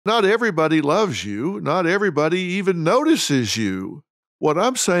Not everybody loves you. Not everybody even notices you. What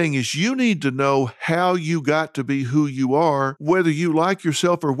I'm saying is you need to know how you got to be who you are, whether you like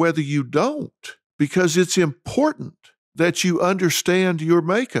yourself or whether you don't, because it's important that you understand your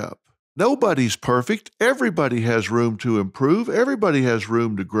makeup. Nobody's perfect. Everybody has room to improve. Everybody has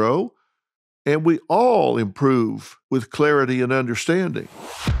room to grow. And we all improve with clarity and understanding.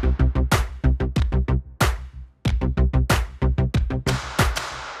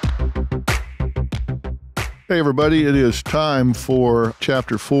 Hey, everybody, it is time for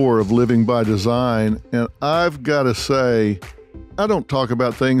Chapter 4 of Living by Design. And I've got to say, I don't talk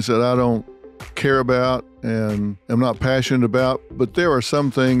about things that I don't care about and am not passionate about, but there are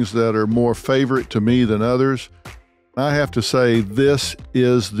some things that are more favorite to me than others. I have to say, this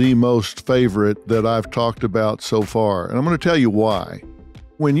is the most favorite that I've talked about so far. And I'm going to tell you why.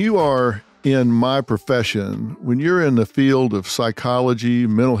 When you are in my profession, when you're in the field of psychology,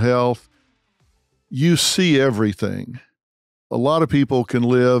 mental health, you see everything. A lot of people can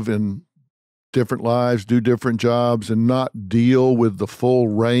live in different lives, do different jobs, and not deal with the full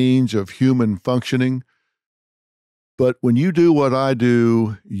range of human functioning. But when you do what I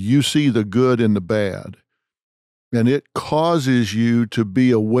do, you see the good and the bad. And it causes you to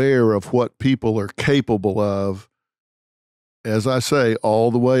be aware of what people are capable of, as I say,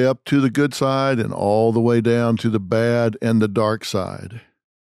 all the way up to the good side and all the way down to the bad and the dark side.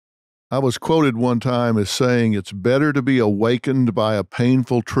 I was quoted one time as saying, "It's better to be awakened by a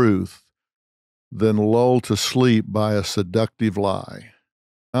painful truth than lulled to sleep by a seductive lie."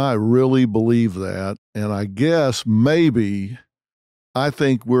 I really believe that, and I guess maybe I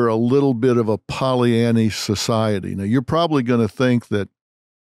think we're a little bit of a Pollyannish society. Now, you're probably going to think that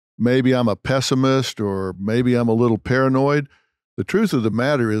maybe I'm a pessimist or maybe I'm a little paranoid. The truth of the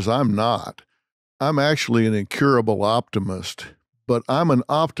matter is I'm not. I'm actually an incurable optimist. But I'm an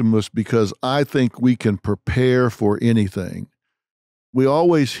optimist because I think we can prepare for anything. We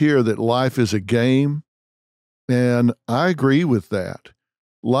always hear that life is a game, and I agree with that.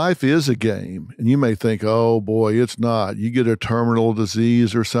 Life is a game, and you may think, oh boy, it's not. You get a terminal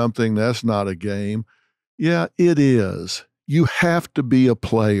disease or something, that's not a game. Yeah, it is. You have to be a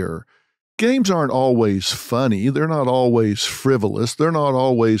player. Games aren't always funny. They're not always frivolous. They're not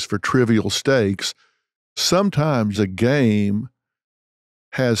always for trivial stakes. Sometimes a game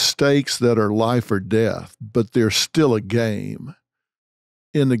has stakes that are life or death, but they're still a game.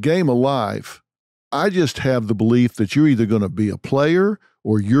 In the game of life, I just have the belief that you're either going to be a player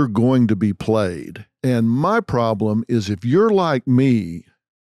or you're going to be played. And my problem is if you're like me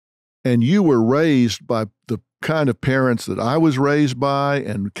and you were raised by the kind of parents that I was raised by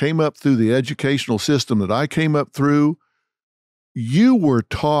and came up through the educational system that I came up through, you were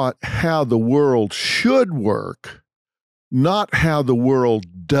taught how the world should work, not how the world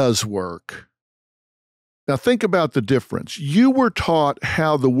does work. Now think about the difference. You were taught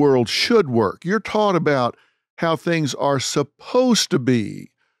how the world should work. You're taught about how things are supposed to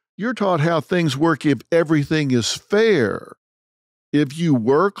be. You're taught how things work if everything is fair. If you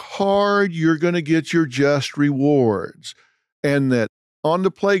work hard, you're going to get your just rewards. And that on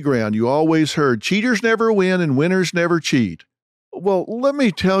the playground, you always heard cheaters never win and winners never cheat. Well, let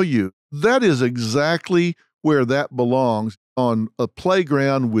me tell you, that is exactly where that belongs, on a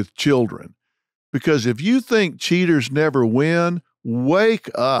playground with children. Because if you think cheaters never win,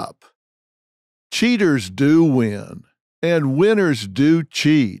 wake up. Cheaters do win, and winners do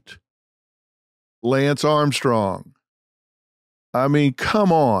cheat. Lance Armstrong. I mean,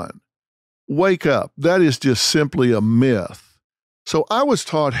 come on. Wake up. That is just simply a myth. So I was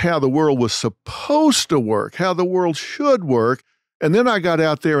taught how the world was supposed to work, how the world should work, and then I got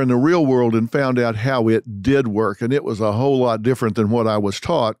out there in the real world and found out how it did work, and it was a whole lot different than what I was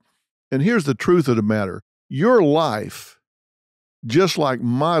taught. And here's the truth of the matter. Your life, just like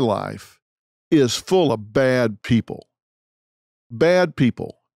my life, is full of bad people. Bad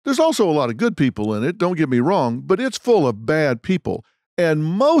people. There's also a lot of good people in it, don't get me wrong, but it's full of bad people. And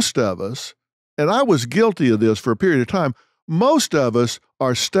most of us, and I was guilty of this for a period of time, most of us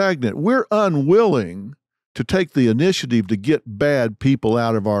are stagnant. We're unwilling to take the initiative to get bad people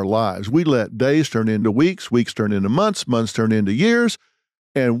out of our lives. We let days turn into weeks, weeks turn into months, months turn into years,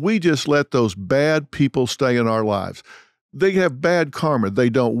 and we just let those bad people stay in our lives. They have bad karma. They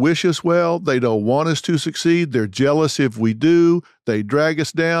don't wish us well. They don't want us to succeed. They're jealous if we do. They drag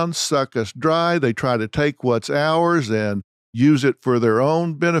us down, suck us dry. They try to take what's ours and use it for their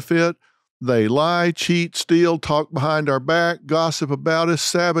own benefit. They lie, cheat, steal, talk behind our back, gossip about us,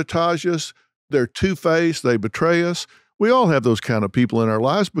 sabotage us. They're two-faced. They betray us. We all have those kind of people in our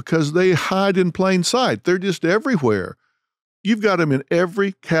lives because they hide in plain sight. They're just everywhere. You've got them in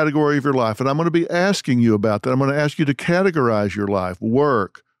every category of your life. And I'm going to be asking you about that. I'm going to ask you to categorize your life: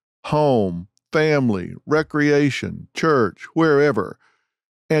 work, home, family, recreation, church, wherever,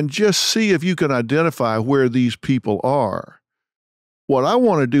 and just see if you can identify where these people are. What I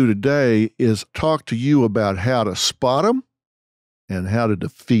want to do today is talk to you about how to spot them and how to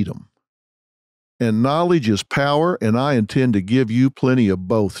defeat them. And knowledge is power, and I intend to give you plenty of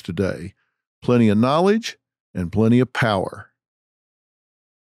both today. Plenty of knowledge and plenty of power.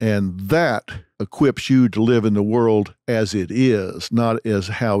 And that equips you to live in the world as it is, not as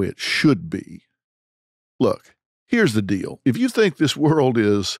how it should be. Look, here's the deal. If you think this world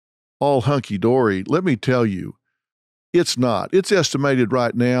is all hunky-dory, let me tell you, it's not. It's estimated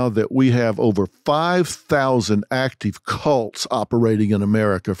right now that we have over 5,000 active cults operating in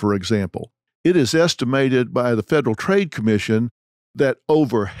America, for example. It is estimated by the Federal Trade Commission that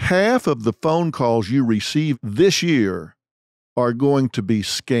over half of the phone calls you receive this year are going to be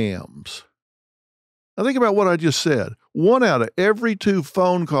scams. Now think about what I just said. 1 out of every 2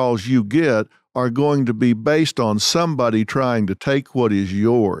 phone calls you get are going to be based on somebody trying to take what is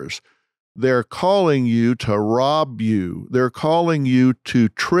yours. They're calling you to rob you. They're calling you to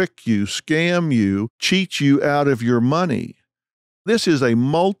trick you, scam you, cheat you out of your money. This is a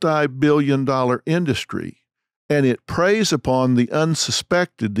multi-billion-dollar industry. And it preys upon the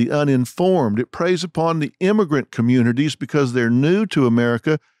unsuspected, the uninformed. It preys upon the immigrant communities because they're new to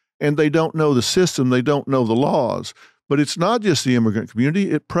America and they don't know the system, they don't know the laws. But it's not just the immigrant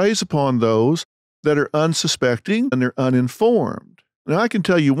community. It preys upon those that are unsuspecting and they're uninformed. Now, I can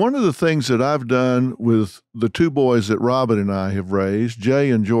tell you one of the things that I've done with the 2 boys that Robin and I have raised,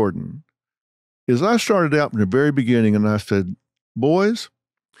 Jay and Jordan, is I started out from the very beginning and I said, boys,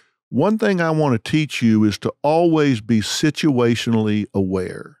 one thing I want to teach you is to always be situationally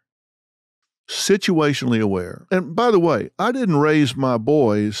aware. Situationally aware. And by the way, I didn't raise my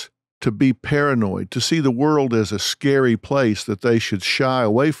boys to be paranoid, to see the world as a scary place that they should shy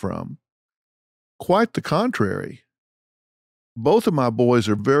away from. Quite the contrary. Both of my boys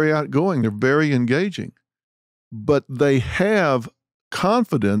are very outgoing. They're very engaging. But they have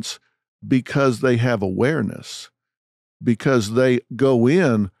confidence because they have awareness, because they go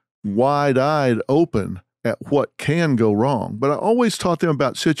in wide-eyed open at what can go wrong. But I always taught them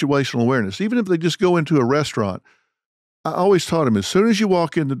about situational awareness. Even if they just go into a restaurant, I always taught them, as soon as you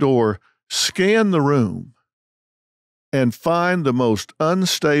walk in the door, scan the room and find the most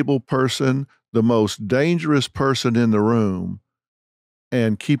unstable person, the most dangerous person in the room,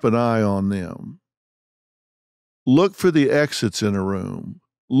 and keep an eye on them. Look for the exits in a room.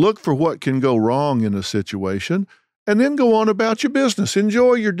 Look for what can go wrong in a situation, and then go on about your business.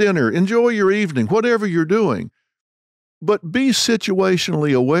 Enjoy your dinner, enjoy your evening, whatever you're doing. But be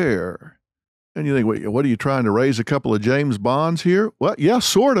situationally aware. And you think, wait, what are you trying to raise a couple of James Bonds here? Well, yeah,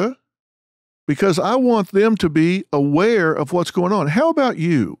 sort of. Because I want them to be aware of what's going on. How about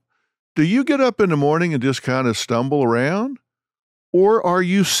you? Do you get up in the morning and just kind of stumble around? Or are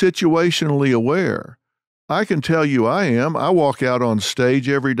you situationally aware? I can tell you I am. I walk out on stage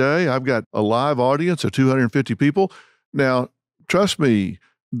every day. I've got a live audience of 250 people. Now, trust me,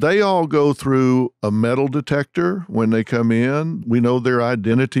 they all go through a metal detector when they come in. We know their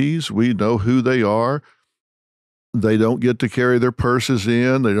identities. We know who they are. They don't get to carry their purses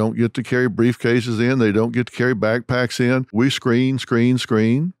in. They don't get to carry briefcases in. They don't get to carry backpacks in. We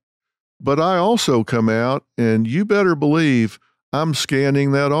screen. But I also come out, and you better believe I'm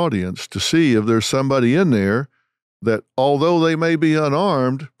scanning that audience to see if there's somebody in there that, although they may be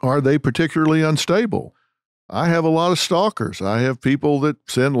unarmed, are they particularly unstable? I have a lot of stalkers. I have people that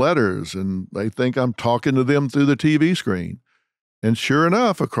send letters and they think I'm talking to them through the TV screen. And sure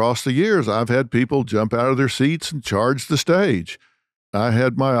enough, across the years, I've had people jump out of their seats and charge the stage. I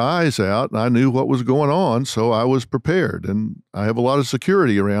had my eyes out and I knew what was going on, so I was prepared. And I have a lot of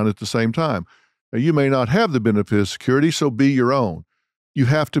security around at the same time. Now, you may not have the benefit of security, so be your own. You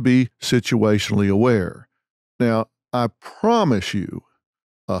have to be situationally aware. Now, I promise you,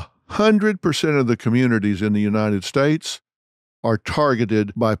 100% of the communities in the United States are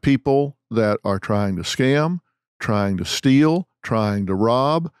targeted by people that are trying to scam, trying to steal, trying to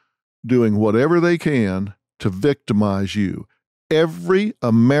rob, doing whatever they can to victimize you. Every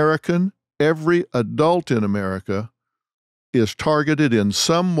American, every adult in America is targeted in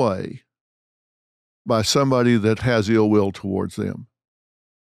some way by somebody that has ill will towards them.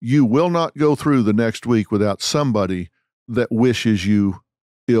 You will not go through the next week without somebody that wishes you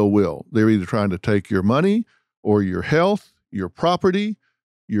ill will. They're either trying to take your money or your health, your property,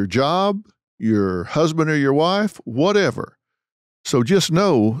 your job, your husband or your wife, whatever. So just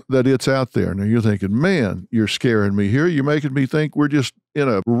know that it's out there. Now you're thinking, man, you're scaring me here. You're making me think we're just in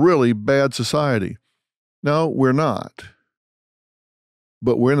a really bad society. No, we're not.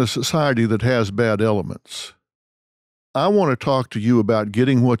 But we're in a society that has bad elements. I want to talk to you about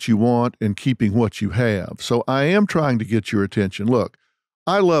getting what you want and keeping what you have. So I am trying to get your attention. Look,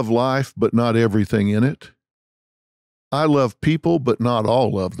 I love life, but not everything in it. I love people, but not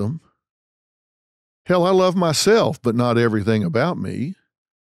all of them. Hell, I love myself, but not everything about me.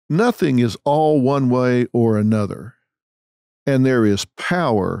 Nothing is all one way or another. And there is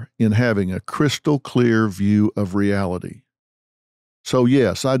power in having a crystal clear view of reality. So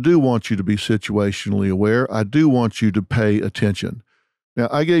yes, I do want you to be situationally aware. I do want you to pay attention. Now,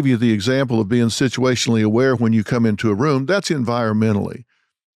 I gave you the example of being situationally aware when you come into a room. That's environmentally.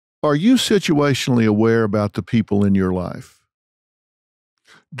 Are you situationally aware about the people in your life?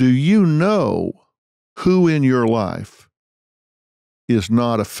 Do you know who in your life is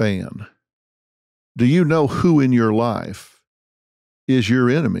not a fan? Do you know who in your life is your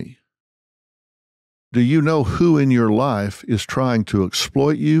enemy? Do you know who in your life is trying to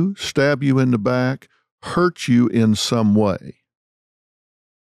exploit you, stab you in the back, hurt you in some way?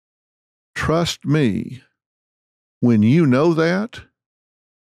 Trust me, when you know that,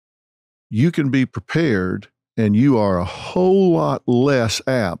 you can be prepared and you are a whole lot less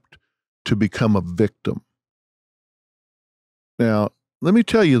apt to become a victim. Now, let me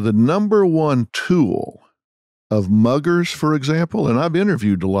tell you the number one tool of muggers, for example, and I've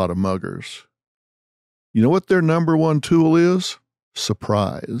interviewed a lot of muggers. You know what their number one tool is?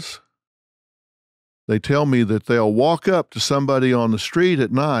 Surprise. They tell me that they'll walk up to somebody on the street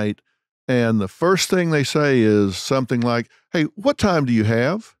at night and the first thing they say is something like, "Hey, what time do you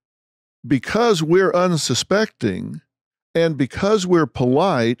have?" Because we're unsuspecting and because we're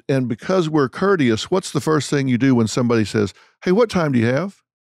polite and because we're courteous, what's the first thing you do when somebody says, "Hey, what time do you have?"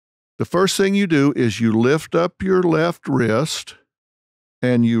 The first thing you do is you lift up your left wrist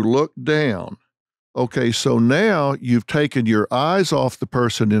and you look down. Okay, so now you've taken your eyes off the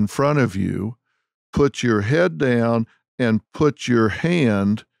person in front of you, put your head down, and put your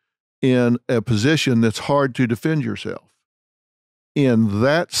hand in a position that's hard to defend yourself. In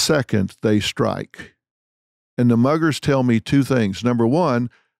that second, they strike. And the muggers tell me two things. Number one,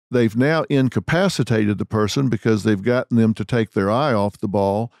 they've now incapacitated the person because they've gotten them to take their eye off the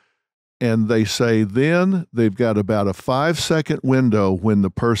ball. And they say then they've got about a 5-second window when the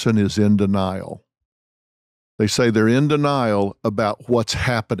person is in denial. They say they're in denial about what's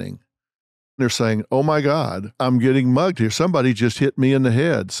happening. They're saying, "Oh my God, I'm getting mugged here. Somebody just hit me in the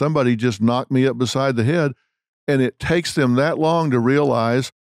head. Somebody just knocked me up beside the head." And it takes them that long to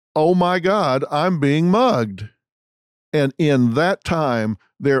realize, "Oh my God, I'm being mugged." And in that time,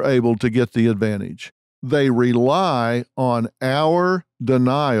 they're able to get the advantage. They rely on our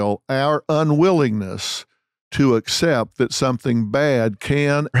denial, our unwillingness to accept that something bad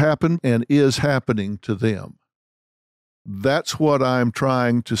can happen and is happening to them. That's what I'm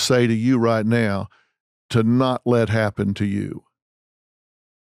trying to say to you right now, to not let happen to you.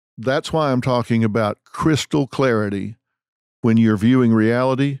 That's why I'm talking about crystal clarity when you're viewing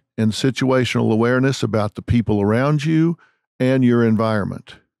reality and situational awareness about the people around you and your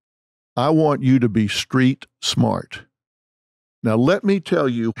environment. I want you to be street smart. Now, let me tell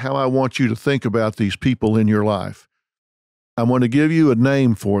you how I want you to think about these people in your life. I want to give you a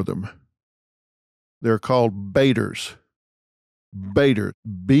name for them. They're called baiters. Baiter,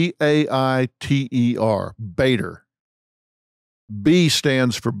 B-A-I-T-E-R, baiter. B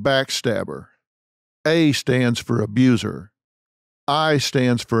stands for backstabber. A stands for abuser. I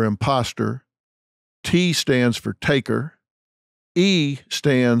stands for imposter. T stands for taker. E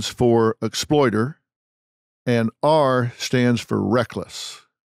stands for exploiter. And R stands for reckless.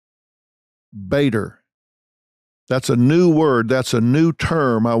 Baiter. That's a new word. That's a new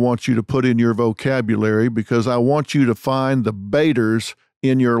term I want you to put in your vocabulary because I want you to find the baiters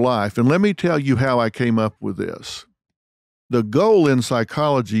in your life. And let me tell you how I came up with this. The goal in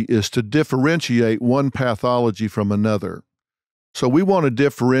psychology is to differentiate one pathology from another. So we want to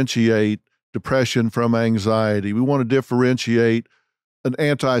differentiate depression from anxiety. We want to differentiate an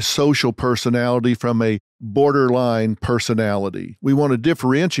antisocial personality from a borderline personality. We want to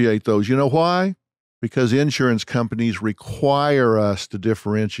differentiate those. You know why? Because insurance companies require us to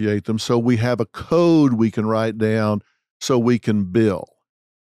differentiate them, so we have a code we can write down so we can bill.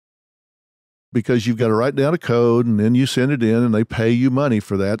 Because you've got to write down a code and then you send it in and they pay you money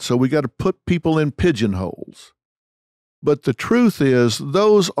for that. So we got to put people in pigeonholes. But the truth is,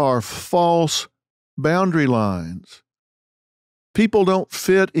 those are false boundary lines. People don't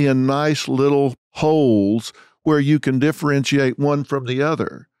fit in nice little holes where you can differentiate one from the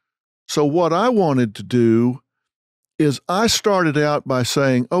other. So what I wanted to do is I started out by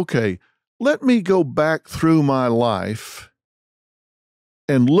saying, okay, let me go back through my life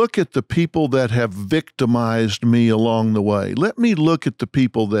and look at the people that have victimized me along the way. Let me look at the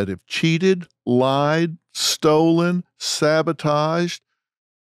people that have cheated, lied, stolen, sabotaged,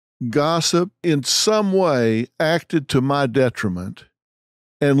 gossiped, in some way acted to my detriment.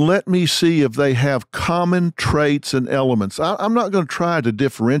 And let me see if they have common traits and elements. I'm not going to try to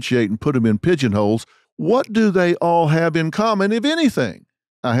differentiate and put them in pigeonholes. What do they all have in common, if anything?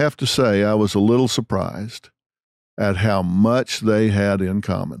 I have to say, I was a little surprised at how much they had in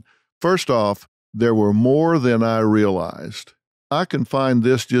common. First off, there were more than I realized. I confined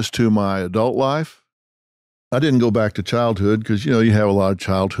this just to my adult life. I didn't go back to childhood because, you have a lot of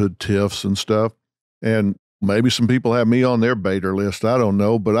childhood tiffs and stuff. And maybe some people have me on their baiter list. I don't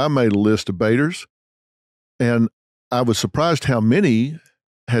know, but I made a list of baiters. And I was surprised how many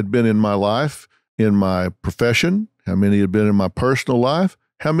had been in my life, in my profession, how many had been in my personal life,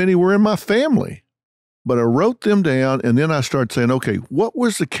 how many were in my family. But I wrote them down, and then I started saying, okay, what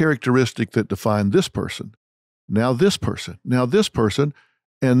was the characteristic that defined this person? Now this person, now this person.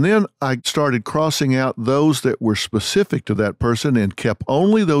 And then I started crossing out those that were specific to that person and kept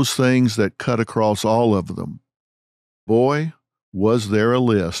only those things that cut across all of them. Boy, was there a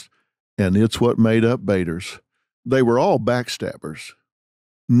list, and it's what made up baiters. They were all backstabbers.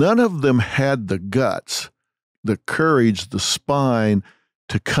 None of them had the guts, the courage, the spine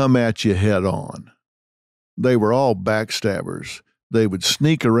to come at you head on. They were all backstabbers. They would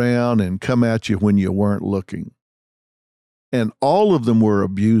sneak around and come at you when you weren't looking. And all of them were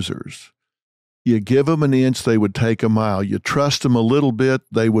abusers. You give them an inch, they would take a mile. You trust them a little bit,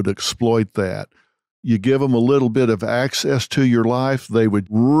 they would exploit that. You give them a little bit of access to your life, they would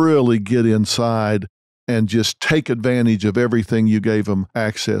really get inside and just take advantage of everything you gave them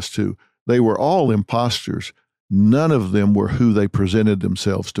access to. They were all imposters. None of them were who they presented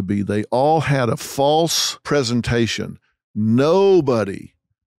themselves to be. They all had a false presentation. Nobody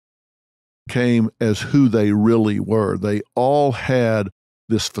came as who they really were. They all had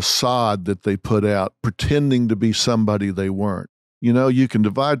this facade that they put out, pretending to be somebody they weren't. You can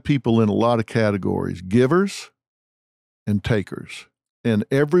divide people in a lot of categories, givers and takers. And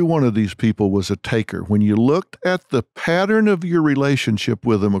every one of these people was a taker. When you looked at the pattern of your relationship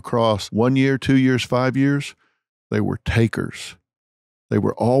with them across 1 year, 2 years, 5 years, they were takers. They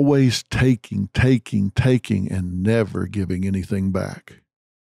were always taking, and never giving anything back.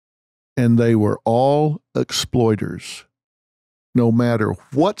 And they were all exploiters. No matter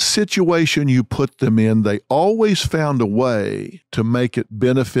what situation you put them in, they always found a way to make it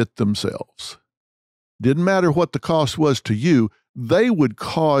benefit themselves. Didn't matter what the cost was to you, they would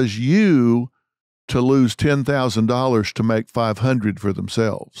cause you to lose $10,000 to make $500 for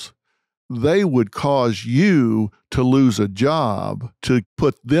themselves. They would cause you to lose a job to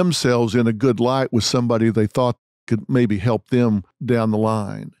put themselves in a good light with somebody they thought could maybe help them down the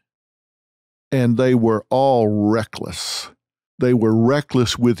line. And they were all reckless. They were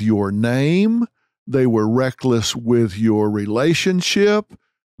reckless with your name. They were reckless with your relationship.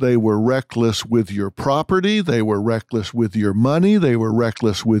 They were reckless with your property. They were reckless with your money. They were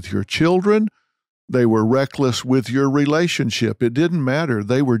reckless with your children. They were reckless with your relationship. It didn't matter.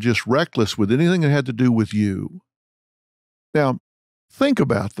 They were just reckless with anything that had to do with you. Now, think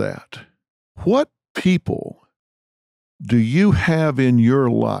about that. What people do you have in your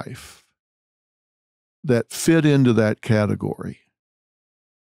life that fit into that category?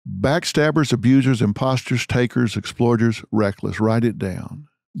 Backstabbers, abusers, imposters, takers, exploiters, reckless. Write it down.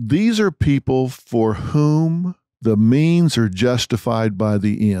 These are people for whom the means are justified by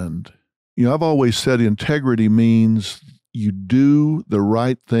the end. I've always said integrity means you do the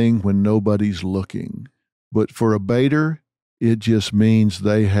right thing when nobody's looking. But for a baiter, it just means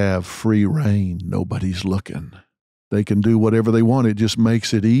they have free reign. Nobody's looking. They can do whatever they want. It just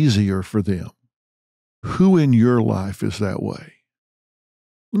makes it easier for them. Who in your life is that way?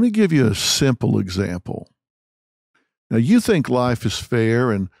 Let me give you a simple example. Now, you think life is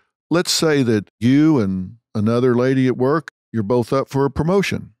fair, and let's say that you and another lady at work, you're both up for a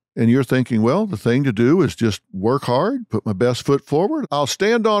promotion. And you're thinking, well, the thing to do is just work hard, put my best foot forward. I'll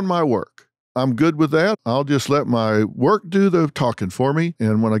stand on my work. I'm good with that. I'll just let my work do the talking for me.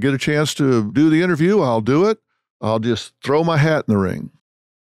 And when I get a chance to do the interview, I'll do it. I'll just throw my hat in the ring.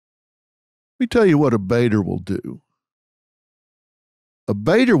 Let me tell you what a baiter will do. A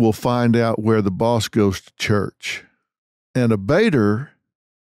baiter will find out where the boss goes to church. And a baiter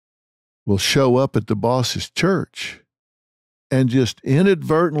will show up at the boss's church and just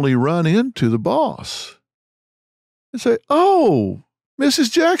inadvertently run into the boss. and say, "Oh,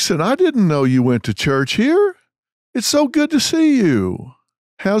 Mrs. Jackson, I didn't know you went to church here. It's so good to see you.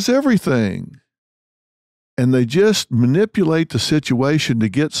 How's everything?" And they just manipulate the situation to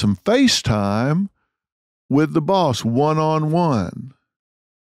get some face time with the boss one-on-one.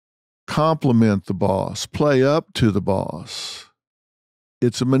 Compliment the boss, play up to the boss.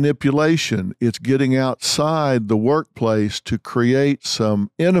 It's a manipulation. It's getting outside the workplace to create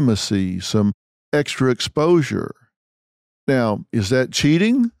some intimacy, some extra exposure. Now, is that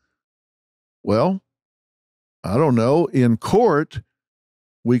cheating? Well, I don't know. In court,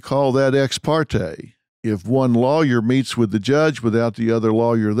 we call that ex parte. If one lawyer meets with the judge without the other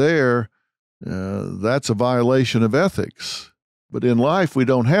lawyer there, that's a violation of ethics. But in life, we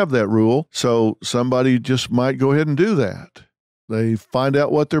don't have that rule, so somebody just might go ahead and do that. They find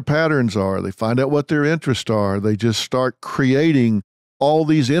out what their patterns are. They find out what their interests are. They just start creating all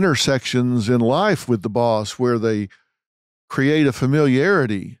these intersections in life with the boss where they create a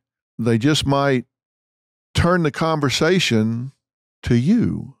familiarity. They just might turn the conversation to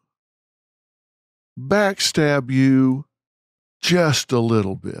you, backstab you just a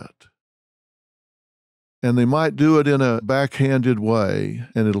little bit. And they might do it in a backhanded way,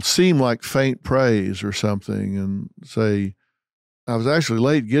 and it'll seem like faint praise or something, and say, "I was actually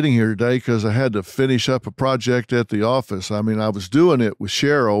late getting here today because I had to finish up a project at the office. I mean, I was doing it with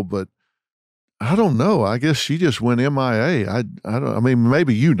Cheryl, but I don't know. I guess she just went MIA. I don't. I mean,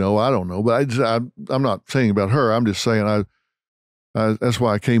 maybe you know. I don't know. But I'm not saying about her. I'm just saying that's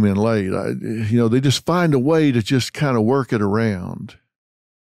why I came in late. They just find a way to just kind of work it around.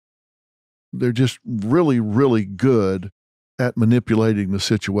 They're just really, really good at manipulating the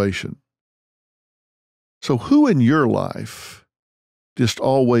situation. So who in your life just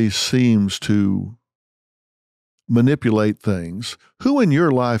always seems to manipulate things? Who in your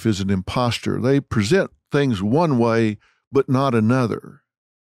life is an imposter? They present things one way, but not another.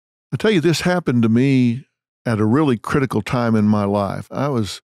 I tell you, this happened to me at a really critical time in my life. I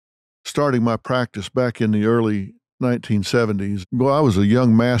was starting my practice back in the early 1970s. Well, I was a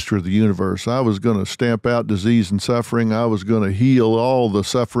young master of the universe. I was going to stamp out disease and suffering. I was going to heal all the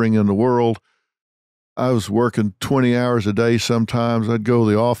suffering in the world. I was working 20 hours a day sometimes. I'd go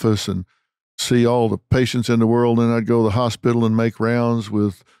to the office and see all the patients in the world, and I'd go to the hospital and make rounds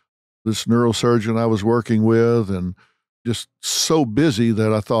with this neurosurgeon I was working with, and just so busy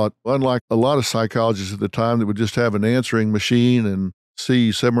that I thought, unlike a lot of psychologists at the time that would just have an answering machine and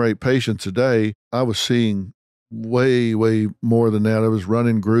see 7 or 8 patients a day, I was seeing way, way more than that. I was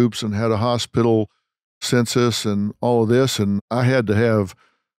running groups and had a hospital census and all of this, and I had to have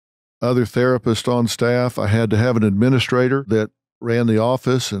other therapists on staff. I had to have an administrator that ran the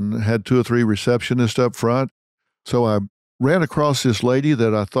office and had 2 or 3 receptionists up front. So I ran across this lady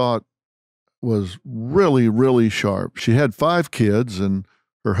that I thought was really, really sharp. She had 5 kids, and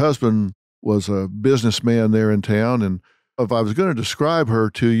her husband was a businessman there in town. And if I was going to describe her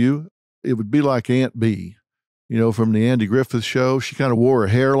to you, it would be like Aunt Bee. From the Andy Griffith Show. She kind of wore her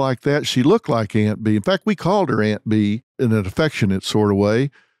hair like that. She looked like Aunt Bee. In fact, we called her Aunt Bee in an affectionate sort of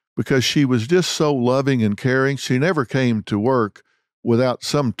way because she was just so loving and caring. She never came to work without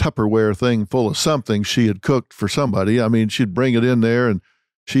some Tupperware thing full of something she had cooked for somebody. I mean, she'd bring it in there, and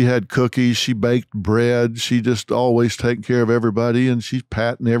she had cookies. She baked bread. She just always taking care of everybody, and she's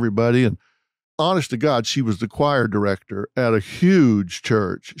patting everybody. And honest to God, she was the choir director at a huge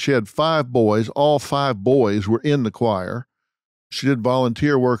church. She had 5 boys. All 5 boys were in the choir. She did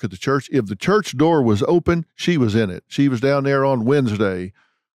volunteer work at the church. If the church door was open, she was in it. She was down there on Wednesday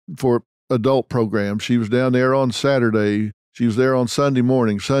for adult programs. She was down there on Saturday. She was there on Sunday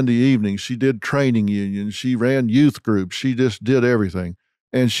morning, Sunday evening. She did training unions. She ran youth groups. She just did everything.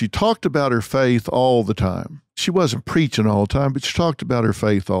 And she talked about her faith all the time. She wasn't preaching all the time, but she talked about her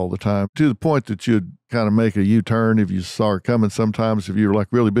faith all the time, to the point that you'd kind of make a U-turn if you saw her coming sometimes, if you were like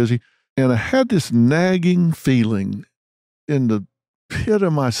really busy. And I had this nagging feeling in the pit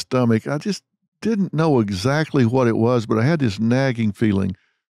of my stomach. I just didn't know exactly what it was, but I had this nagging feeling.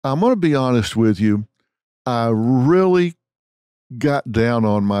 I'm going to be honest with you. I really got down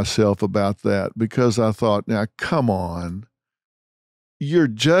on myself about that because I thought, now, come on. You're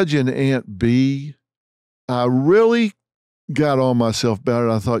judging Aunt Bee. I really got on myself about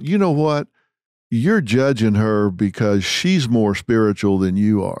it. I thought, you know what? You're judging her because she's more spiritual than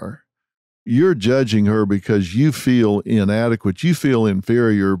you are. You're judging her because you feel inadequate. You feel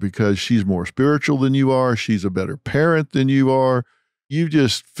inferior because she's more spiritual than you are. She's a better parent than you are. You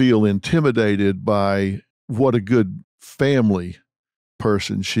just feel intimidated by what a good family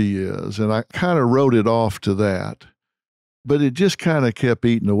person she is. And I kind of wrote it off to that. But it just kind of kept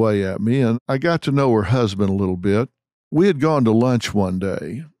eating away at me. And I got to know her husband a little bit. we had gone to lunch one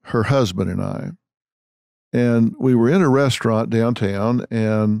day, her husband and I, and we were in a restaurant downtown,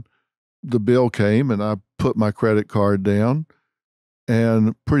 and the bill came, and I put my credit card down.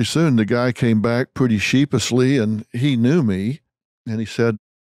 And pretty soon the guy came back pretty sheepishly, and he knew me. And he said,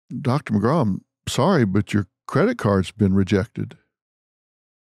 "Dr. McGraw, I'm sorry, but your credit card's been rejected."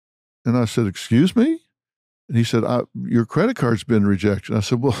 And I said, "Excuse me?" And he said, "Your credit card's been rejected." I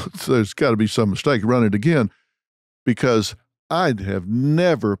said, "Well, there's got to be some mistake. Run it again." Because I'd have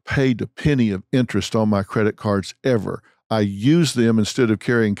never paid a penny of interest on my credit cards ever. I use them instead of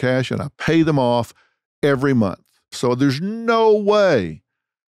carrying cash, and I pay them off every month. So there's no way.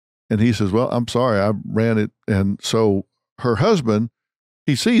 And he says, "Well, I'm sorry, I ran it." And so her husband,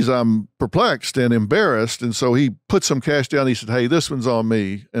 he sees I'm perplexed and embarrassed. And so he put some cash down. He said, "Hey, this one's on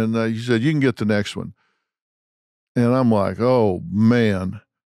me." And he said, "You can get the next one." And I'm like, oh, man,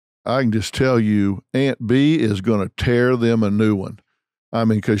 I can just tell you, Aunt B is going to tear them a new one. I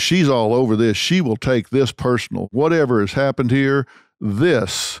mean, because she's all over this. She will take this personal. Whatever has happened here,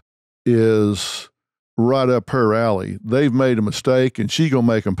 this is right up her alley. They've made a mistake, and she's going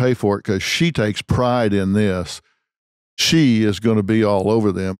to make them pay for it because she takes pride in this. She is going to be all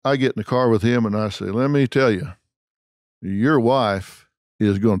over them. I get in the car with him, and I say, "Let me tell you, your wife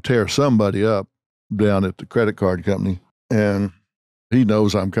is going to tear somebody up down at the credit card company." And he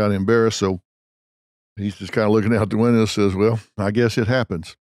knows I'm kind of embarrassed, so he's just kind of looking out the window and says, "Well, I guess it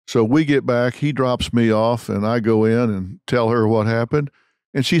happens." So we get back, he drops me off, and I go in and tell her what happened.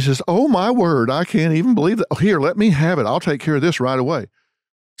 And she says, "Oh, my word, I can't even believe that. Here, let me have it. I'll take care of this right away."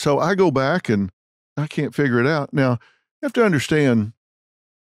 So I go back, and I can't figure it out. Now, you have to understand,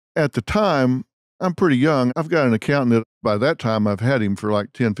 at the time, I'm pretty young. I've got an accountant that by that time I've had him for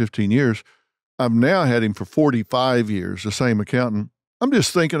like 10, 15 years. I've now had him for 45 years, the same accountant. I'm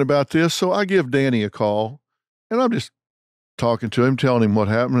just thinking about this, so I give Danny a call, and I'm just talking to him, telling him what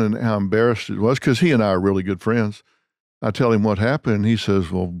happened and how embarrassed it was, because he and I are really good friends. I tell him what happened, and he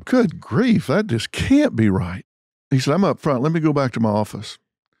says, "Well, good grief, that just can't be right." He said, "I'm up front. Let me go back to my office."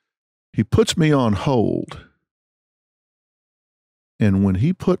 He puts me on hold. And when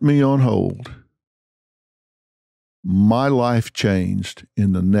he put me on hold, my life changed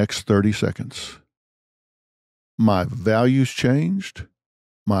in the next 30 seconds. My values changed.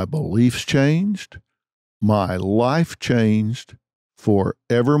 My beliefs changed. My life changed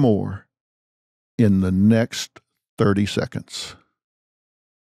forevermore in the next 30 seconds.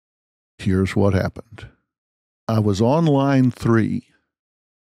 Here's what happened. I was on line 3.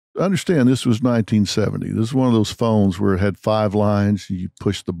 Understand, this was 1970. This is one of those phones where it had 5 lines. You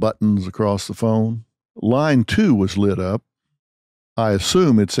push the buttons across the phone. Line 2 was lit up. I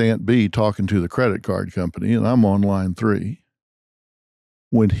assume it's Aunt B talking to the credit card company, and I'm on line 3.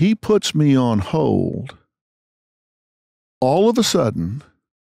 When he puts me on hold, all of a sudden,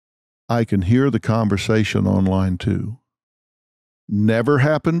 I can hear the conversation on line 2. Never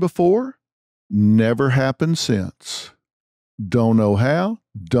happened before, never happened since. Don't know how,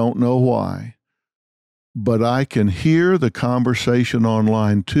 don't know why. But I can hear the conversation on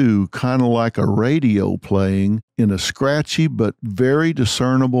line 2 kind of like a radio playing in a scratchy but very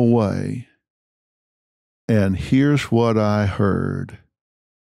discernible way. And here's what I heard.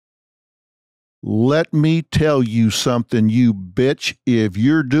 "Let me tell you something, you bitch. If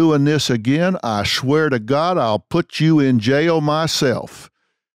you're doing this again, I swear to God I'll put you in jail myself.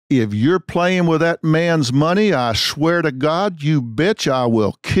 If you're playing with that man's money, I swear to God, you bitch, I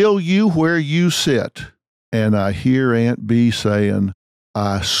will kill you where you sit." And I hear Aunt B saying,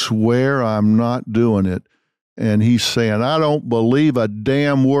 "I swear I'm not doing it." And he's saying, "I don't believe a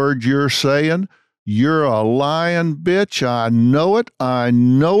damn word you're saying. You're a lying bitch. I know it. I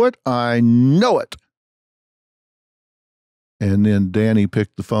know it. I know it." And then Danny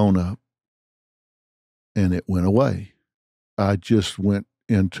picked the phone up, and it went away. I just went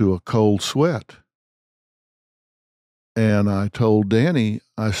into a cold sweat. And I told Danny,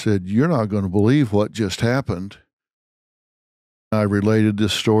 I said, "You're not going to believe what just happened." I related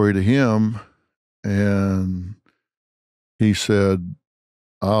this story to him, and he said,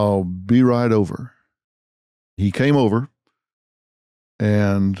 "I'll be right over." He came over,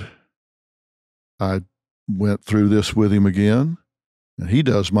 and I went through this with him again. And he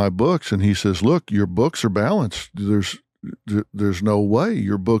does my books, and he says, "Look, your books are balanced. There's no way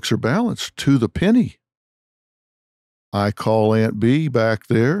your books are balanced to the penny." I call Aunt B back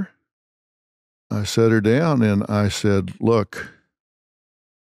there. I set her down, and I said, "Look,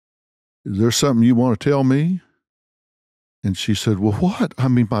 is there something you want to tell me?" And she said, "Well, what? I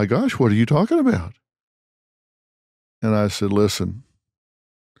mean, my gosh, what are you talking about?" And I said, "Listen,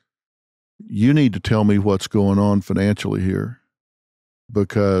 you need to tell me what's going on financially here,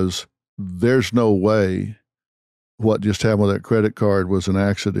 because there's no way what just happened with that credit card was an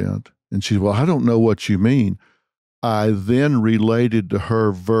accident. And she said, well, I don't know what you mean. I then related to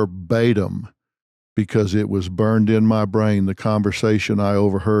her verbatim, because it was burned in my brain, the conversation I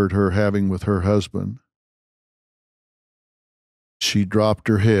overheard her having with her husband. She dropped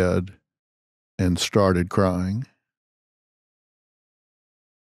her head and started crying.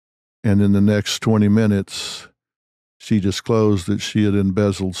 And in the next 20 minutes, she disclosed that she had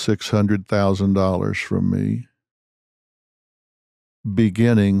embezzled $600,000 from me,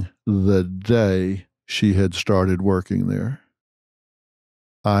 beginning the day she had started working there.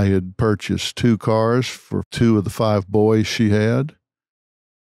 I had purchased 2 cars for 2 of the 5 boys she had,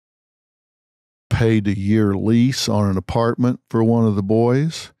 paid a year lease on an apartment for one of the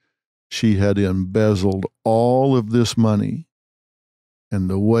boys. She had embezzled all of this money. And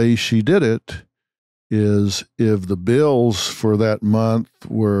the way she did it is, if the bills for that month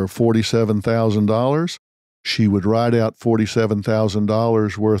were $47,000, she would write out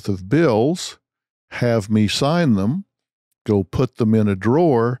 $47,000 worth of bills, have me sign them, go put them in a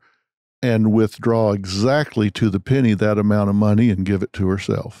drawer, and withdraw exactly to the penny that amount of money and give it to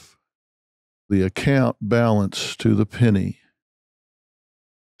herself. The account balance to the penny.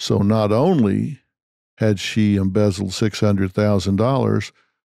 So not only had she embezzled $600,000,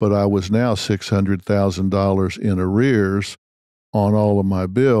 but I was now $600,000 in arrears on all of my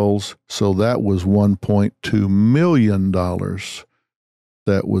bills. So that was $1.2 million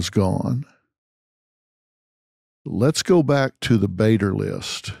that was gone. Let's go back to the Bader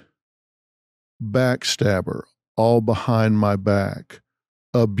list. Backstabber, all behind my back.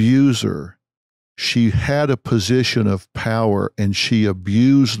 Abuser. She had a position of power and she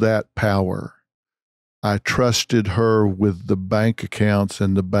abused that power. I trusted her with the bank accounts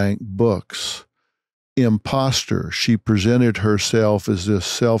and the bank books. Imposter. She presented herself as this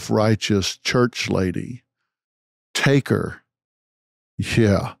self-righteous church lady. Taker.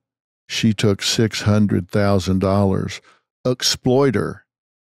 Yeah. She took $600,000. Exploiter.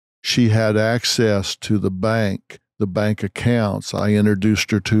 She had access to the bank accounts. I introduced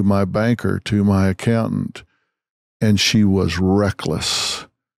her to my banker, to my accountant, and she was reckless.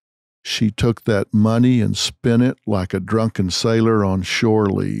 She took that money and spent it like a drunken sailor on shore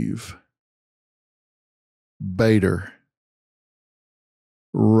leave. Bader.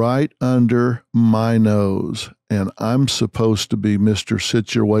 Right under my nose, and I'm supposed to be Mr.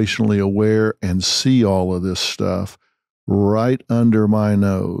 Situationally Aware and see all of this stuff right under my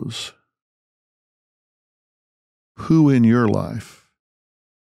nose. Who in your life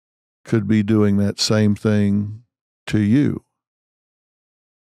could be doing that same thing to you?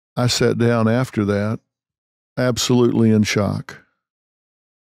 I sat down after that, absolutely in shock.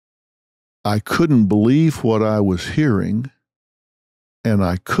 I couldn't believe what I was hearing, and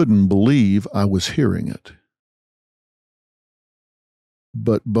I couldn't believe I was hearing it.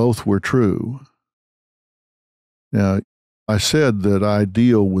 But both were true. Now, I said that I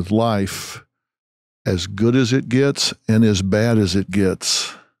deal with life as good as it gets and as bad as it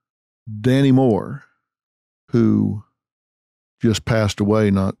gets. Danny Moore, who just passed away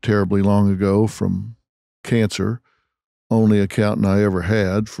not terribly long ago from cancer, only accountant I ever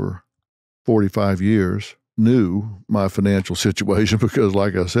had for 45 years, knew my financial situation because,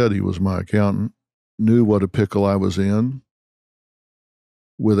 like I said, he was my accountant, knew what a pickle I was in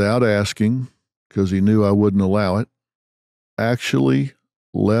without asking, because he knew I wouldn't allow it, actually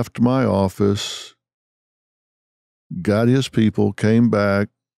left my office, got his people, came back,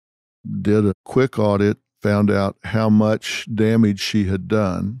 did a quick audit, found out how much damage she had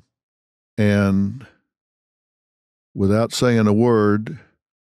done, and without saying a word,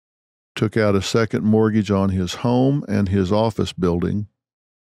 took out a second mortgage on his home and his office building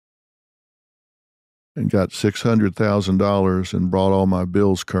and got $600,000 and brought all my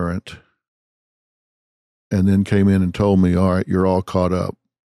bills current, and then came in and told me, all right, you're all caught up.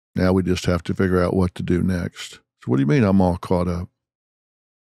 Now we just have to figure out what to do next. So what do you mean I'm all caught up?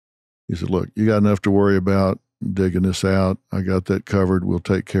 He said, look, you got enough to worry about digging this out. I got that covered. We'll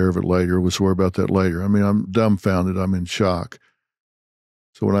take care of it later. We'll worry about that later. I mean, I'm dumbfounded. I'm in shock.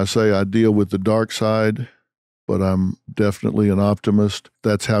 So when I say I deal with the dark side, but I'm definitely an optimist,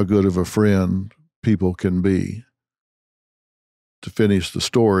 that's how good of a friend people can be. To finish the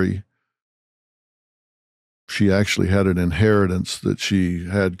story, she actually had an inheritance that she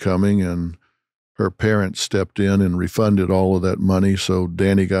had coming, and her parents stepped in and refunded all of that money. So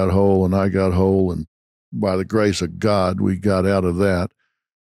Danny got whole and I got whole. And by the grace of God, we got out of that.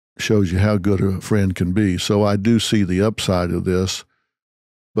 Shows you how good a friend can be. So I do see the upside of this.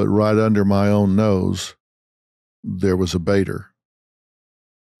 but right under my own nose, there was a baiter.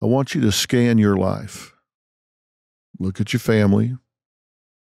 I want you to scan your life. Look at your family.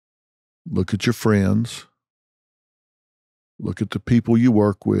 Look at your friends. Look at the people you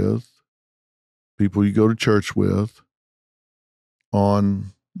work with, people you go to church with.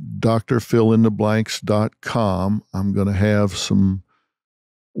 On drfillintheblanks.com, I'm going to have some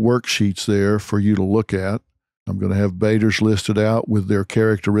worksheets there for you to look at. I'm going to have baiters listed out with their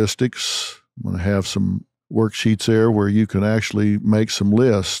characteristics. I'm going to have some worksheets there where you can actually make some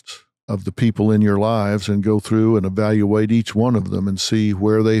lists of the people in your lives and go through and evaluate each one of them and see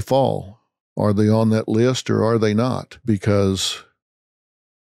where they fall. Are they on that list or are they not? Because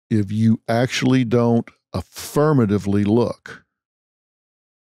if you actually don't affirmatively look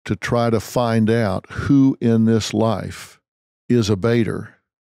to try to find out who in this life is a baiter,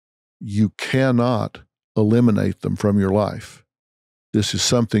 you cannot eliminate them from your life. This is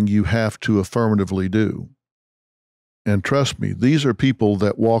something you have to affirmatively do. And trust me, these are people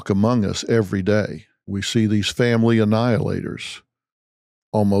that walk among us every day. We see these family annihilators,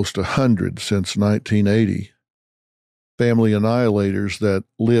 almost 100 since 1980. Family annihilators that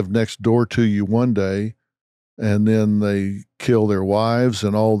live next door to you one day, and then they kill their wives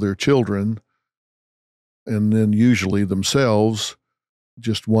and all their children, and then usually themselves,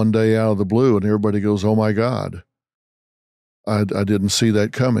 just one day out of the blue, and everybody goes, oh my God, I didn't see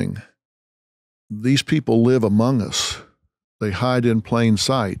that coming. These people live among us. They hide in plain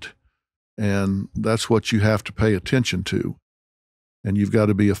sight, and that's what you have to pay attention to. And you've got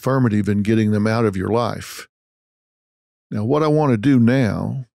to be affirmative in getting them out of your life. Now, what I want to do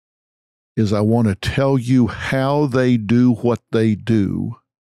now is I want to tell you how they do what they do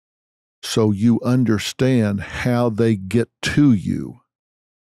so you understand how they get to you.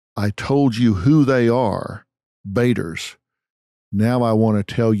 I told you who they are, baiters. Now I want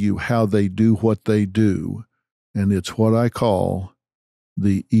to tell you how they do what they do, and it's what I call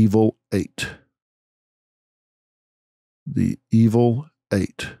the evil eight. The evil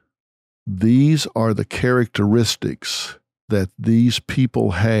eight. These are the characteristics that these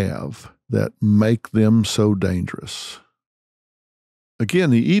people have that make them so dangerous. Again,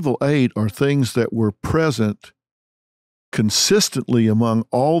 the evil eight are things that were present consistently among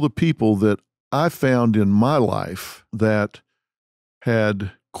all the people that I found in my life that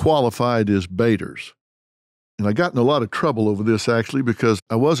had qualified as baiters. And I got in a lot of trouble over this, actually, because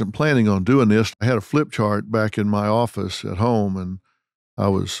I wasn't planning on doing this. I had a flip chart back in my office at home, and I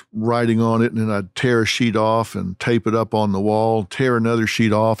was writing on it, and then I'd tear a sheet off and tape it up on the wall, tear another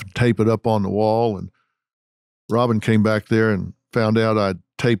sheet off and tape it up on the wall. And Robin came back there and found out I'd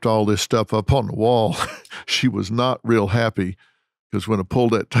taped all this stuff up on the wall. She was not real happy, because when I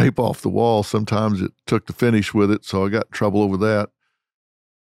pulled that tape off the wall, sometimes it took the finish with it, so I got in trouble over that.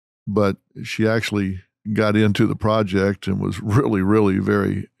 But she actually got into the project and was really, really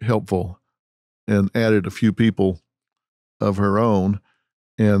very helpful and added a few people of her own.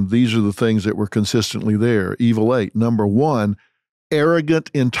 And these are the things that were consistently there. Evil eight. Number one,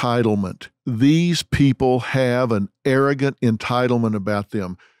 arrogant entitlement. These people have an arrogant entitlement about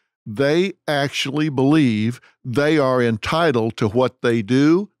them. They actually believe they are entitled to what they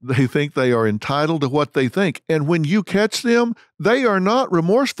do. They think they are entitled to what they think. And when you catch them, they are not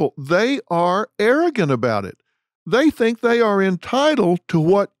remorseful. They are arrogant about it. They think they are entitled to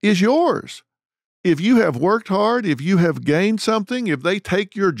what is yours. If you have worked hard, if you have gained something, if they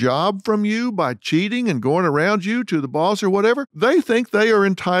take your job from you by cheating and going around you to the boss or whatever, they think they are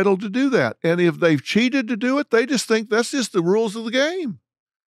entitled to do that. And if they've cheated to do it, they just think that's just the rules of the game.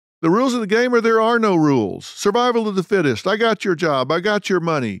 The rules of the game are there are no rules. Survival of the fittest. I got your job. I got your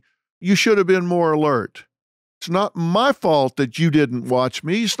money. You should have been more alert. It's not my fault that you didn't watch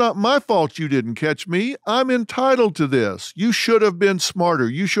me. It's not my fault you didn't catch me. I'm entitled to this. You should have been smarter.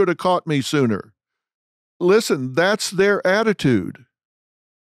 You should have caught me sooner. Listen, that's their attitude.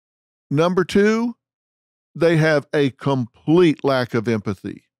 Number two, they have a complete lack of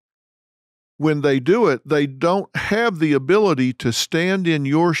empathy. When they do it, they don't have the ability to stand in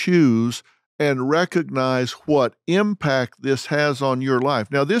your shoes and recognize what impact this has on your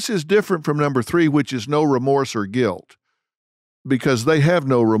life. Now, this is different from number three, which is no remorse or guilt, because they have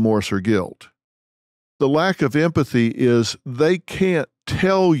no remorse or guilt. The lack of empathy is they can't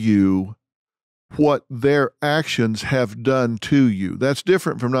tell you what their actions have done to you. That's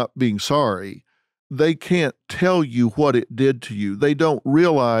different from not being sorry. They can't tell you what it did to you. They don't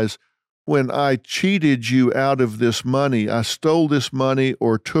realize, when I cheated you out of this money, I stole this money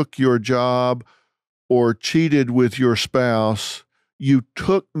or took your job or cheated with your spouse, you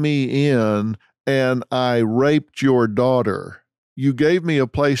took me in and I raped your daughter. You gave me a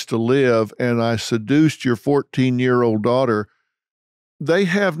place to live and I seduced your 14-year-old daughter. They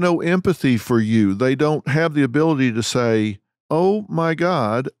have no empathy for you. They don't have the ability to say, oh my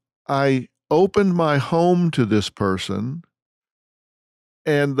God, I opened my home to this person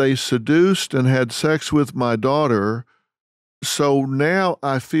and they seduced and had sex with my daughter. So now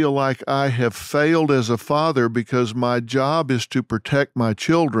I feel like I have failed as a father because my job is to protect my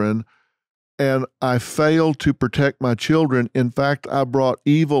children, and I failed to protect my children. In fact, I brought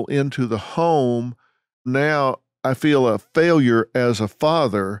evil into the home. Now I feel a failure as a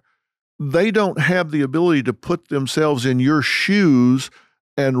father. They don't have the ability to put themselves in your shoes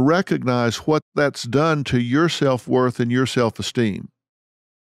and recognize what that's done to your self-worth and your self-esteem.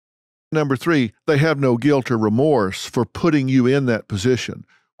 Number 3, they have no guilt or remorse for putting you in that position,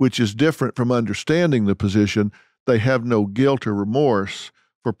 which is different from understanding the position. They have no guilt or remorse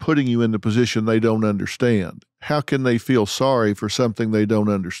for putting you in the position they don't understand. How can they feel sorry for something they don't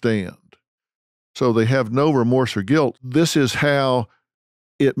understand? So they have no remorse or guilt. This is how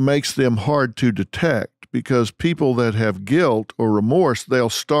it makes them hard to detect, because people that have guilt or remorse, they'll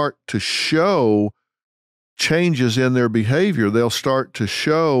start to show changes in their behavior. They'll start to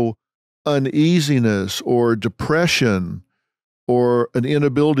show uneasiness or depression or an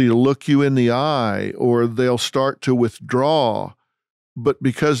inability to look you in the eye, or they'll start to withdraw. But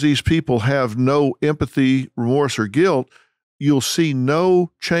because these people have no empathy, remorse, or guilt, you'll see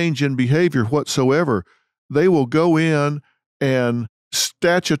no change in behavior whatsoever. They will go in and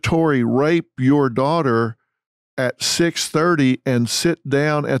statutory rape your daughter at 6:30 and sit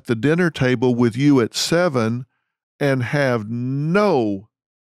down at the dinner table with you at 7 and have no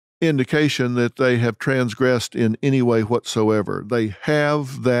indication that they have transgressed in any way whatsoever. They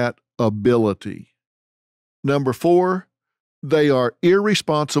have that ability. Number 4, they are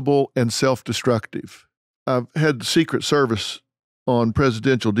irresponsible and self-destructive. I've had the Secret Service on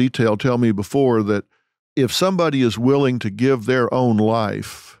presidential detail tell me before that if somebody is willing to give their own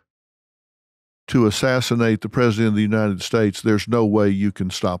life to assassinate the President of the United States, there's no way you can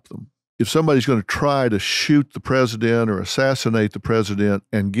stop them. If somebody's going to try to shoot the president or assassinate the president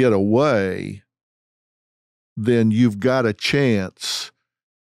and get away, then you've got a chance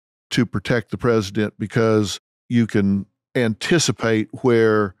to protect the president, because you can anticipate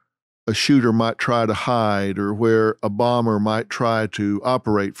where a shooter might try to hide or where a bomber might try to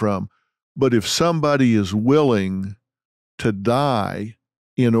operate from. But if somebody is willing to die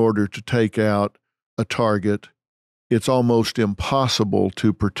in order to take out a target, it's almost impossible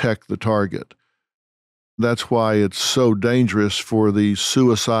to protect the target. That's why it's so dangerous for these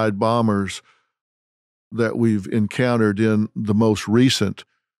suicide bombers that we've encountered in the most recent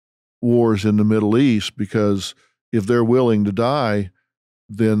wars in the Middle East, because if they're willing to die,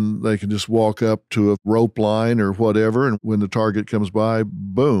 then they can just walk up to a rope line or whatever, and when the target comes by,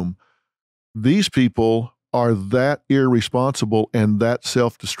 boom. These people are that irresponsible and that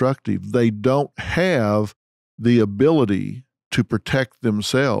self-destructive. They don't have the ability to protect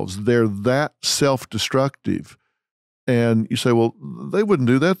themselves. They're that self-destructive. And you say, well, they wouldn't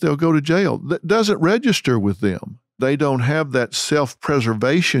do that. They'll go to jail. That doesn't register with them. They don't have that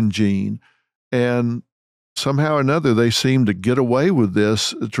self-preservation gene. And somehow or another, they seem to get away with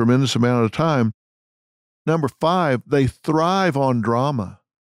this a tremendous amount of time. Number 5, they thrive on drama.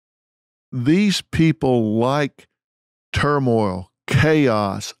 These people like turmoil,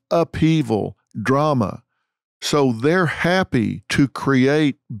 chaos, upheaval, drama. So they're happy to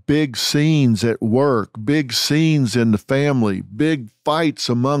create big scenes at work, big scenes in the family, big fights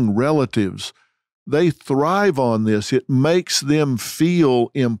among relatives. They thrive on this. It makes them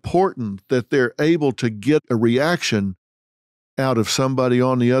feel important that they're able to get a reaction out of somebody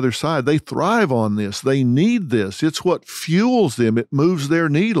on the other side. They thrive on this. They need this. It's what fuels them. It moves their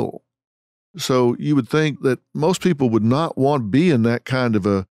needle. So you would think that most people would not want to be in that kind of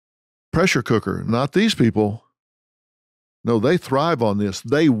a pressure cooker. Not these people. No, they thrive on this.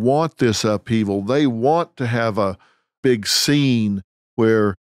 They want this upheaval. They want to have a big scene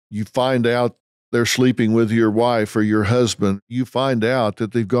where you find out they're sleeping with your wife or your husband. You find out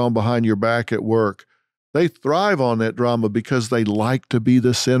that they've gone behind your back at work. They thrive on that drama because they like to be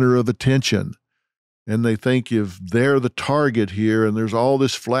the center of attention. And they think if they're the target here and there's all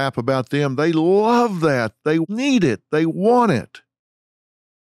this flap about them, they love that. They need it. They want it.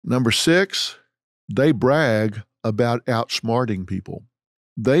 Number 6, they brag about outsmarting people.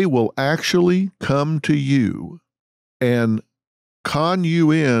 They will actually come to you and con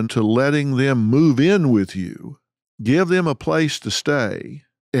you into letting them move in with you, give them a place to stay,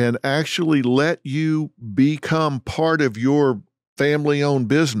 and actually let you become part of your family-owned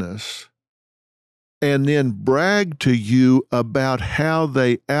business and then brag to you about how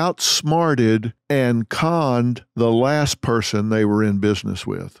they outsmarted and conned the last person they were in business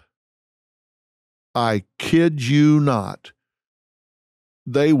with. I kid you not.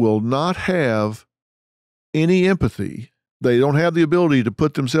 They will not have any empathy. They don't have the ability to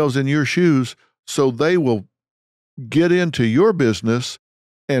put themselves in your shoes, so they will get into your business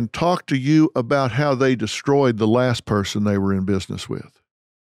and talk to you about how they destroyed the last person they were in business with.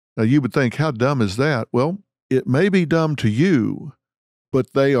 Now, you would think, how dumb is that? Well, it may be dumb to you,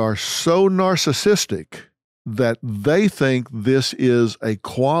 but they are so narcissistic that they think this is a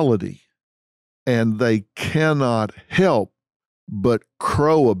quality, and they cannot help but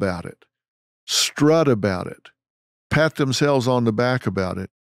crow about it, strut about it, pat themselves on the back about it.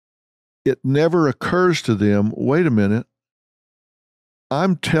 It never occurs to them, wait a minute,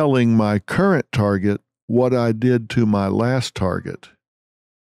 I'm telling my current target what I did to my last target.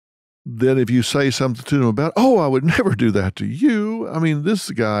 Then if you say something to them about, oh, I would never do that to you. I mean,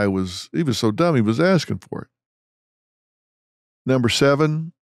 this guy he was so dumb, he was asking for it. Number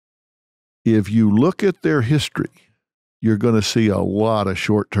 7, if you look at their history, you're going to see a lot of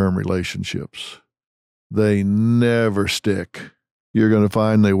short-term relationships. They never stick. You're going to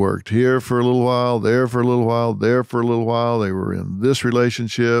find they worked here for a little while, there for a little while, there for a little while. They were in this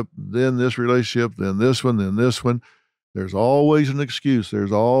relationship, then this relationship, then this one, then this one. There's always an excuse.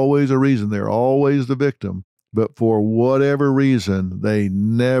 There's always a reason. They're always the victim. But for whatever reason, they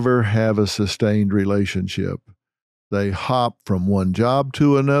never have a sustained relationship. They hop from one job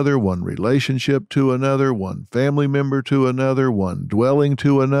to another, one relationship to another, one family member to another, one dwelling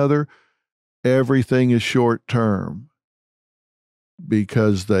to another. Everything is short term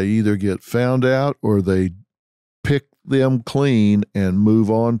because they either get found out or they pick them clean and move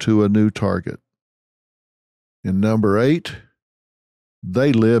on to a new target. And number 8,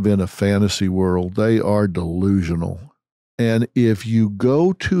 they live in a fantasy world. They are delusional. And if you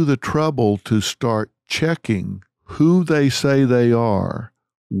go to the trouble to start checking who they say they are,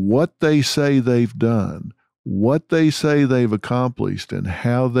 what they say they've done, what they say they've accomplished, and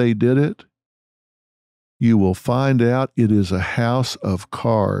how they did it, you will find out it is a house of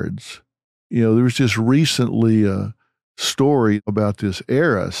cards. You know, there was just recently a story about this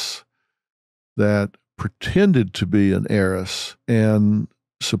heiress that pretended to be an heiress and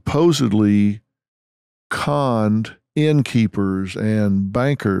supposedly conned innkeepers and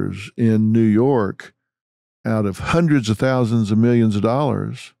bankers in New York out of hundreds of thousands of millions of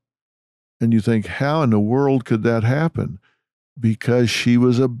dollars. And you think, how in the world could that happen? Because she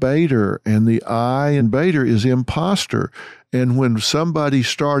was a baiter, and the I in baiter is imposter. And when somebody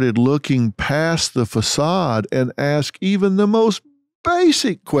started looking past the facade and asked even the most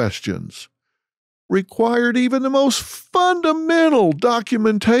basic questions, required even the most fundamental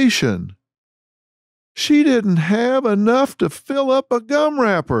documentation, she didn't have enough to fill up a gum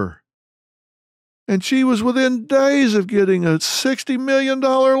wrapper. And she was within days of getting a $60 million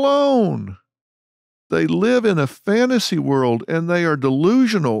loan. They live in a fantasy world, and they are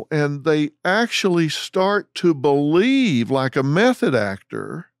delusional, and they actually start to believe, like a method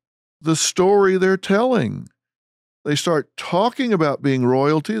actor, the story they're telling. They start talking about being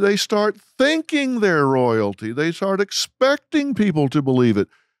royalty. They start thinking they're royalty. They start expecting people to believe it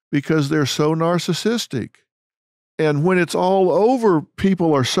because they're so narcissistic. And when it's all over,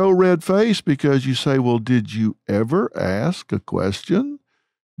 people are so red-faced because you say, well, did you ever ask a question?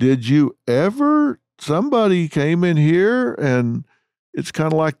 Did you ever? Somebody came in here, and it's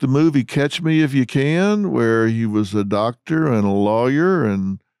kind of like the movie Catch Me If You Can, where he was a doctor and a lawyer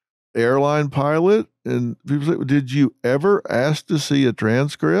and airline pilot. And people say, did you ever ask to see a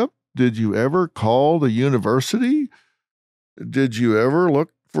transcript? Did you ever call the university? Did you ever look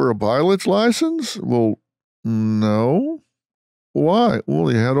for a pilot's license? Well, no. Why? Well,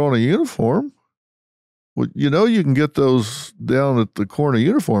 he had on a uniform. Well, you know you can get those down at the corner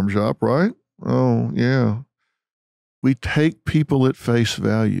uniform shop, right? Oh, yeah. We take people at face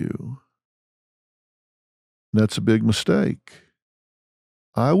value. That's a big mistake.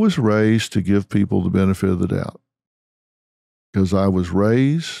 I was raised to give people the benefit of the doubt because I was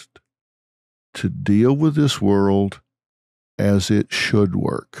raised to deal with this world as it should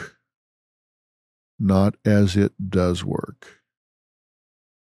work, not as it does work.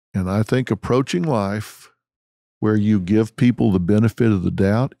 And I think approaching life where you give people the benefit of the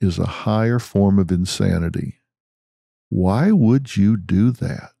doubt is a higher form of insanity. Why would you do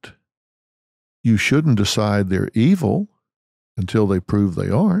that? You shouldn't decide they're evil until they prove they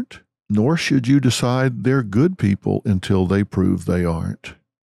aren't, nor should you decide they're good people until they prove they aren't.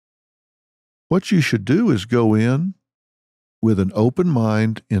 What you should do is go in with an open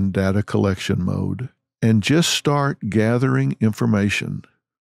mind in data collection mode and just start gathering information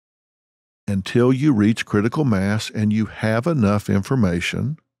until you reach critical mass and you have enough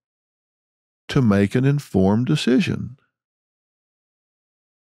information to make an informed decision.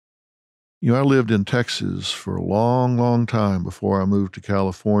 I lived in Texas for a long, long time before I moved to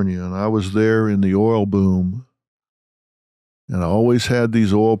California, and I was there in the oil boom. And I always had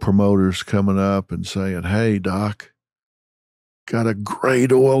these oil promoters coming up and saying, "Hey, Doc, got a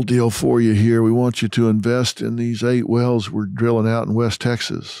great oil deal for you here. We want you to invest in these 8 wells we're drilling out in West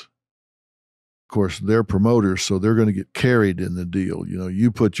Texas." Of course, they're promoters, so they're going to get carried in the deal. You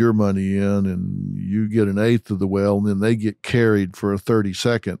put your money in and you get an eighth of the well, and then they get carried for a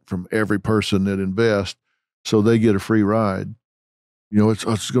 32nd from every person that invests, so they get a free ride. It's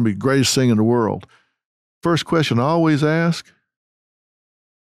going to be the greatest thing in the world. First question I always ask,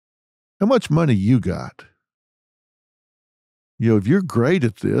 how much money you got? If you're great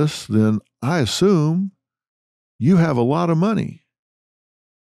at this, then I assume you have a lot of money.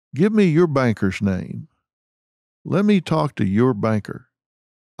 Give me your banker's name. Let me talk to your banker.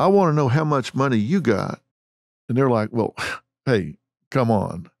 I want to know how much money you got. And they're like, "Well, hey, come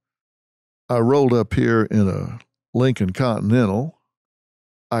on. I rolled up here in a Lincoln Continental.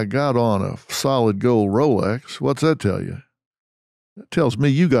 I got on a solid gold Rolex. What's that tell you?" That tells me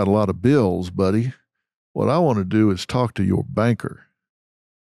you got a lot of bills, buddy. What I want to do is talk to your banker.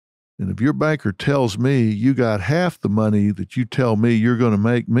 And if your banker tells me you got half the money that you tell me you're going to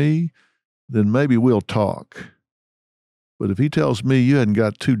make me, then maybe we'll talk. But if he tells me you hadn't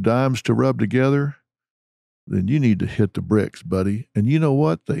got 2 dimes to rub together, then you need to hit the bricks, buddy. And you know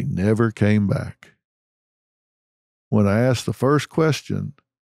what? They never came back. When I asked the first question,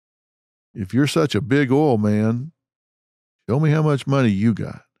 if you're such a big oil man, show me how much money you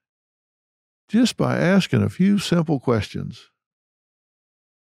got. Just by asking a few simple questions.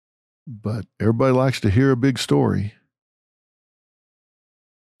 But everybody likes to hear a big story.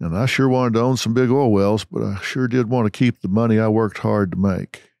 And I sure wanted to own some big oil wells, but I sure did want to keep the money I worked hard to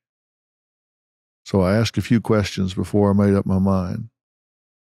make. So I asked a few questions before I made up my mind.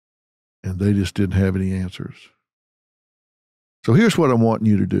 And they just didn't have any answers. So here's what I'm wanting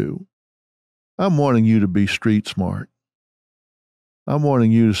you to do. I'm wanting you to be street smart. I'm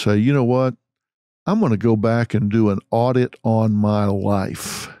wanting you to say, you know what? I'm going to go back and do an audit on my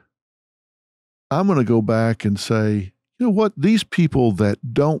life. I'm going to go back and say, you know what? These people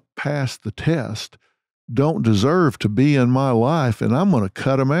that don't pass the test don't deserve to be in my life, and I'm going to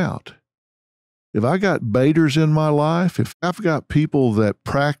cut them out. If I got baiters in my life, if I've got people that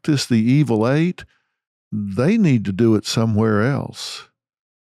practice the evil 8, they need to do it somewhere else.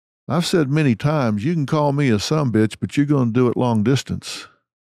 I've said many times, you can call me a sumbitch, but you're going to do it long distance.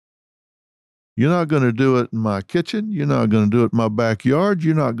 You're not going to do it in my kitchen. You're not going to do it in my backyard.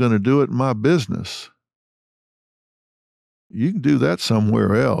 You're not going to do it in my business. You can do that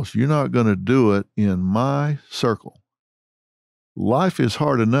somewhere else. You're not going to do it in my circle. Life is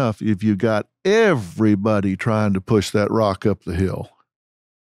hard enough if you got everybody trying to push that rock up the hill.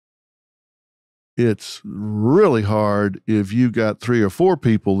 It's really hard if you got 3 or 4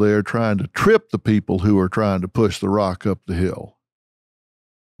 people there trying to trip the people who are trying to push the rock up the hill.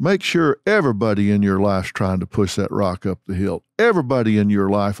 Make sure everybody in your life's trying to push that rock up the hill. Everybody in your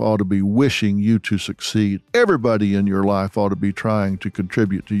life ought to be wishing you to succeed. Everybody in your life ought to be trying to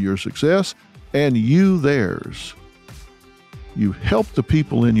contribute to your success, and you theirs. You help the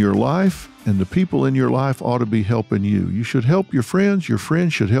people in your life, and the people in your life ought to be helping you. You should help your friends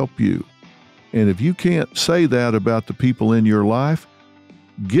should help you. And if you can't say that about the people in your life,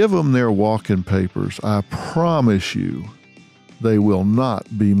 give them their walking papers. I promise you, they will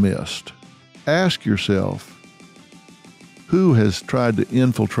not be missed. Ask yourself, who has tried to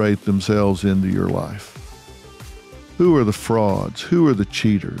infiltrate themselves into your life? Who are the frauds? Who are the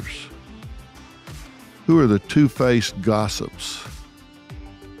cheaters? Who are the two-faced gossips?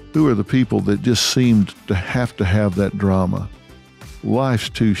 Who are the people that just seemed to have that drama? Life's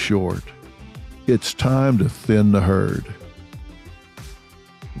too short. It's time to thin the herd.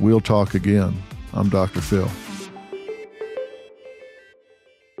 We'll talk again. I'm Dr. Phil.